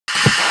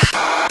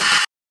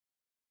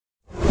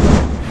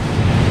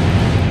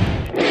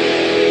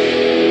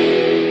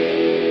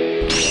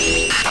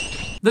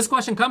This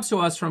question comes to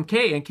us from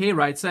Kay, and Kay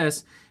writes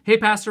this: Hey,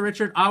 Pastor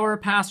Richard, our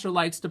pastor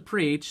likes to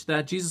preach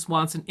that Jesus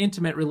wants an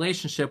intimate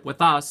relationship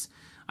with us.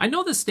 I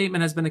know this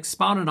statement has been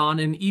expounded on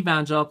in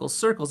evangelical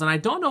circles, and I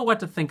don't know what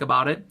to think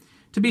about it.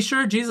 To be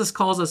sure, Jesus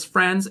calls us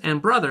friends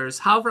and brothers.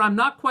 However, I'm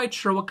not quite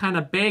sure what kind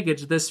of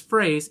baggage this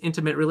phrase,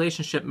 intimate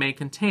relationship, may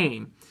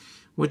contain.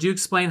 Would you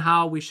explain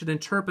how we should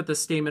interpret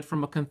this statement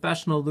from a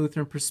confessional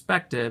Lutheran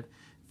perspective?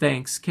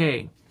 Thanks,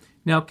 Kay.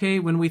 Now, Kay,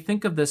 when we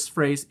think of this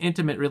phrase,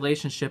 intimate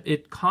relationship,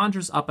 it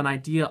conjures up an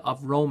idea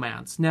of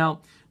romance.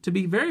 Now, to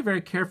be very, very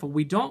careful,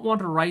 we don't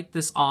want to write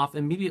this off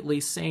immediately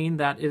saying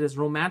that it is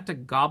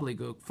romantic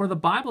gobbledygook, for the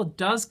Bible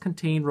does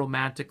contain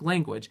romantic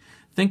language.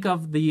 Think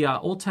of the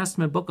Old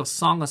Testament book of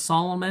Song of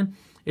Solomon.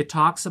 It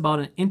talks about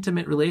an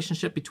intimate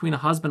relationship between a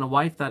husband and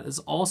wife that is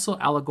also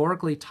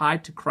allegorically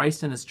tied to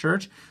Christ and his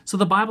church. So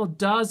the Bible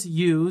does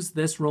use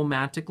this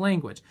romantic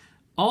language.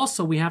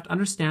 Also, we have to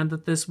understand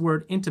that this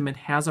word intimate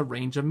has a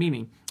range of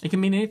meaning. It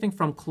can mean anything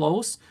from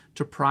close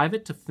to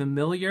private to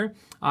familiar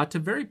to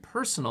very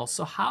personal.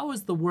 So how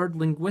is the word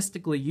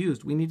linguistically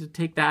used? We need to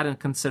take that in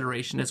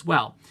consideration as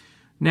well.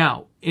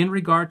 Now, in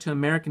regard to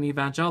American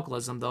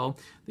evangelicalism, though,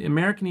 the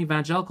American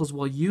evangelicals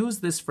will use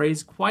this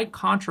phrase quite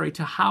contrary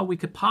to how we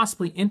could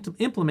possibly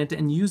implement it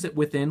and use it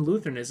within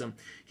Lutheranism.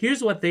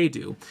 Here's what they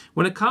do.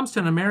 When it comes to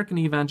an American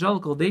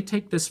evangelical, they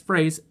take this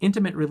phrase,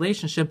 intimate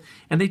relationship,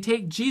 and they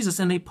take Jesus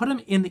and they put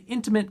him in the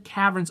intimate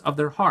caverns of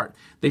their heart.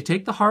 They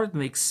take the heart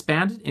and they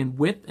expand it in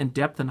width and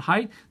depth and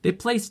height. They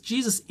place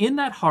Jesus in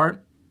that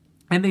heart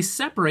and they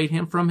separate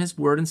him from his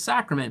word and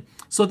sacrament.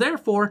 So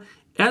therefore,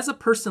 as a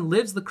person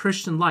lives the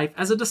Christian life,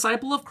 as a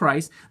disciple of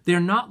Christ, they're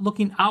not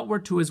looking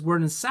outward to his word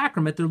and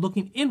sacrament. They're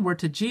looking inward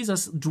to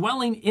Jesus,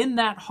 dwelling in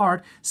that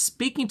heart,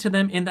 speaking to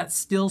them in that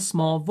still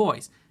small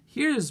voice.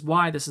 Here's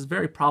why this is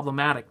very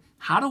problematic.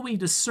 How do we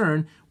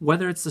discern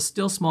whether it's the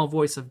still small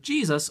voice of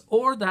Jesus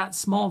or that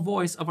small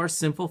voice of our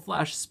sinful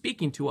flesh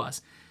speaking to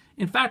us?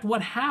 In fact,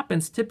 what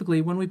happens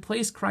typically when we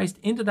place Christ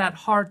into that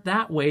heart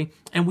that way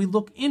and we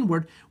look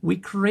inward, we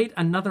create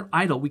another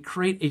idol. We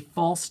create a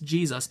false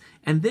Jesus.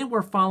 And then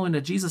we're following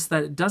a Jesus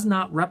that does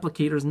not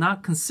replicate or is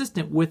not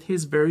consistent with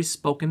his very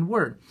spoken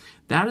word.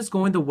 That is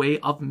going the way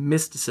of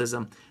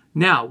mysticism.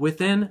 Now,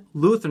 within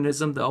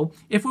Lutheranism, though,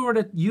 if we were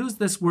to use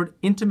this word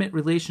intimate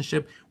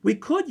relationship, we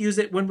could use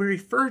it when we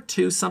refer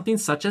to something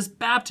such as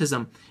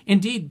baptism.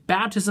 Indeed,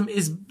 baptism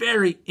is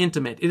very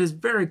intimate. It is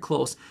very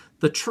close.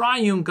 The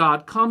triune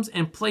God comes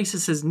and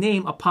places his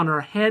name upon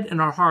our head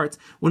and our hearts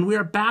when we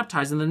are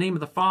baptized in the name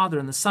of the Father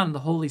and the Son and the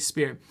Holy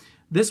Spirit.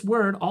 This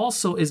word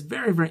also is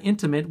very, very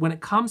intimate when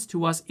it comes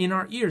to us in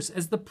our ears,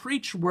 as the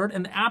preached word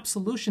and the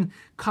absolution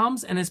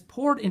comes and is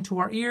poured into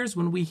our ears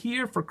when we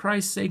hear, for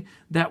Christ's sake,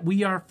 that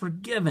we are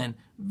forgiven.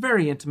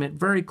 Very intimate,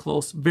 very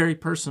close, very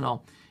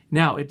personal.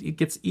 Now, it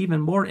gets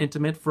even more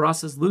intimate for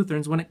us as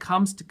Lutherans when it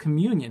comes to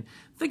communion.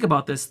 Think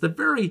about this, the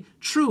very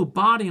true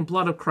body and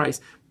blood of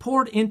Christ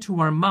poured into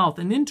our mouth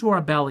and into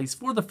our bellies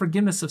for the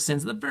forgiveness of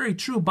sins, the very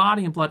true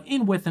body and blood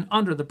in, with, and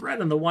under, the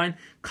bread and the wine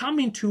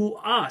coming to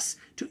us,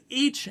 to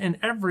each and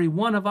every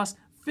one of us,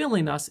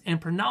 filling us and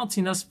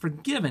pronouncing us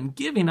forgiven,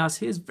 giving us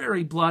his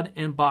very blood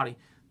and body.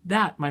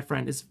 That, my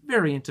friend, is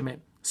very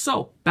intimate.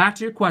 So, back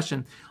to your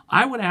question.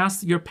 I would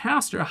ask your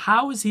pastor,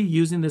 how is he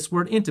using this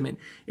word intimate?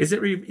 Is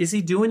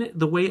he doing it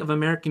the way of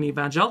American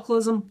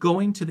evangelicalism,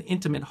 going to the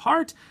intimate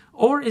heart,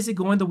 or is he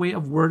going the way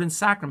of word and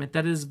sacrament?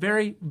 That is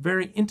very,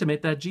 very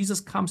intimate, that Jesus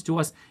comes to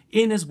us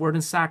in his word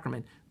and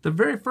sacrament. The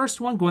very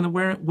first one, going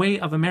the way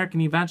of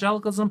American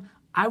evangelicalism,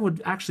 I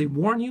would actually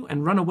warn you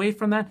and run away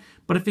from that.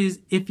 But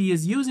if he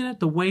is using it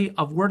the way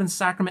of word and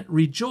sacrament,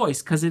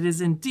 rejoice, because it is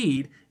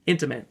indeed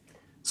intimate.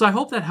 So I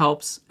hope that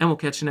helps, and we'll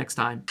catch you next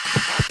time.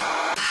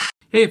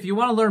 Hey, if you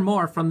want to learn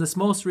more from this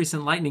most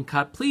recent lightning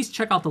cut, please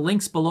check out the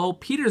links below.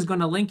 Peter is going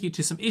to link you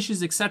to some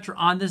Issues Etc.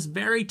 on this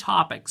very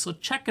topic. So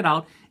check it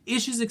out,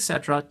 Issues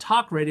Etc.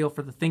 Talk Radio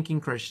for the Thinking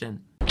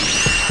Christian.